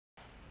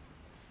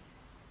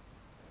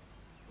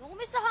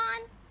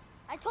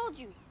I told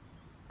you.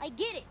 I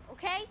get it,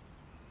 okay?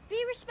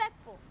 Be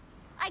respectful.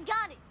 I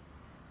got it.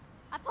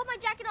 I put my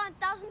jacket on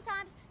 1,000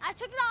 times, and I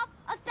took it off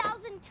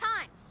 1,000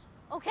 times,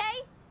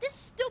 okay? This is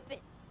stupid.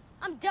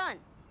 I'm done.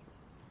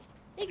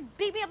 They can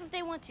beat me up if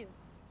they want to.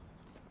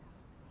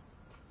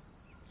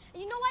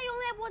 And you know why you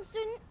only have one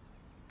student?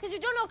 Because you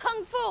don't know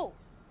Kung Fu.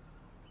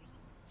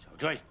 Xiao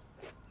Zui.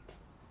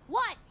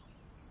 What?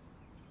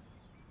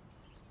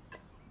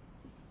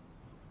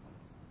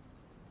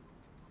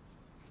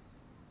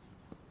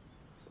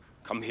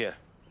 Come here.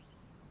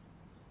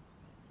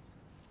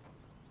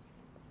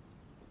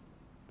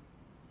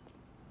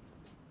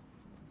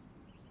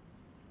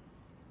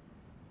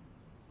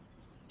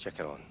 Check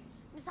it on.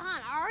 Mr.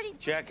 Han, I already...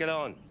 Check it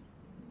on.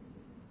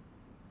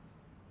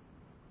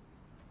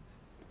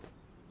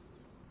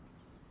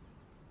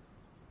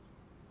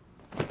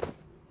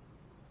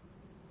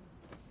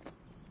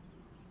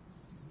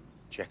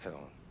 Check it on.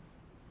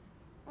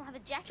 I don't have a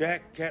jacket.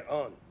 Jacket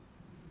on.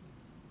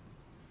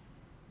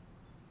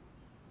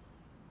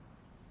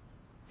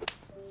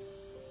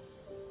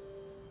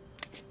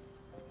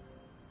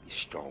 Be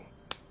strong.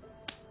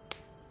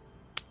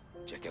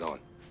 Check it on.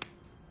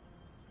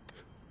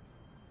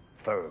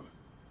 Firm.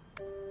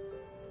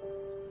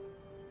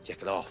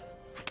 Check it off.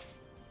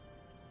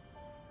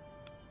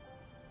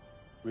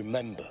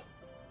 Remember,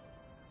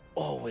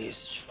 always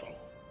strong.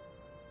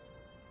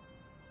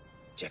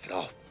 Check it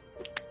off.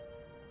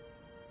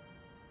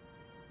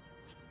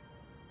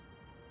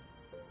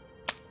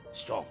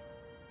 Strong.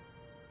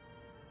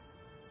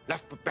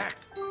 Left foot back.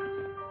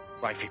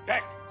 Right feet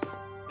back.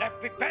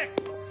 Left feet back.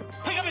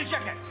 Pick up your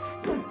jacket.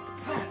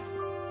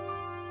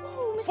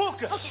 Ooh, Mr.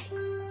 Focus.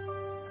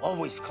 Okay.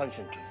 Always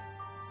concentrate.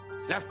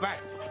 Left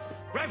back.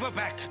 Right foot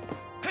back.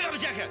 Pick up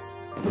your jacket.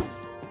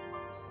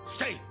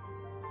 Stay.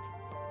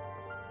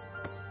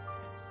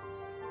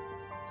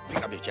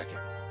 Pick up your jacket.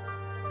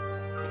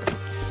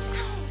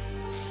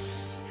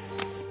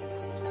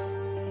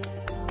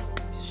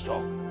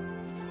 Strong.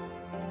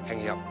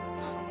 Hang it up.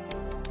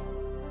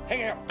 Hang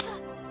it up.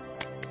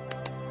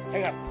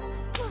 Hang up.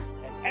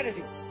 And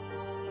attitude.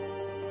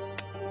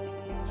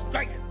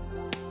 Strike.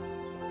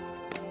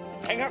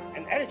 Hang up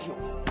and attitude.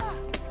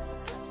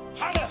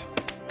 Harder.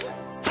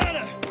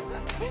 Harder.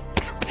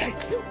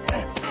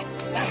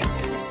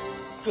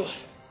 Good.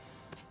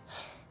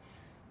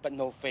 But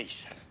no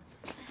face.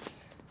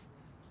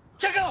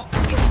 Check it out.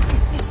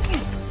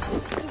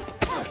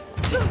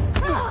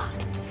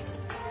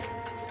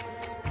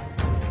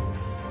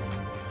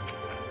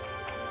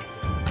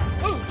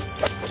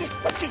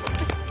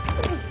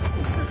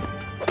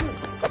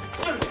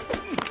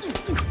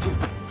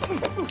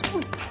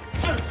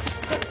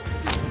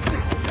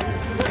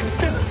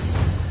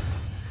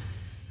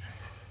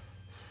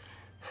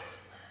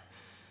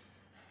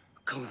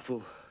 Kung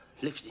Fu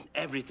lives in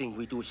everything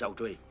we do, Xiao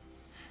Zui.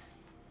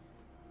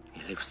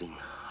 It lives in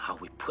how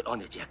we put on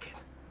the jacket,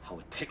 how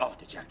we take off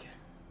the jacket.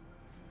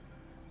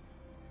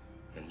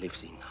 And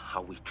lives in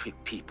how we treat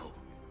people.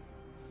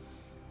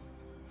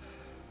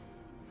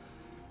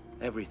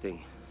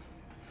 Everything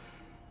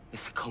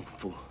is Kung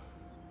Fu.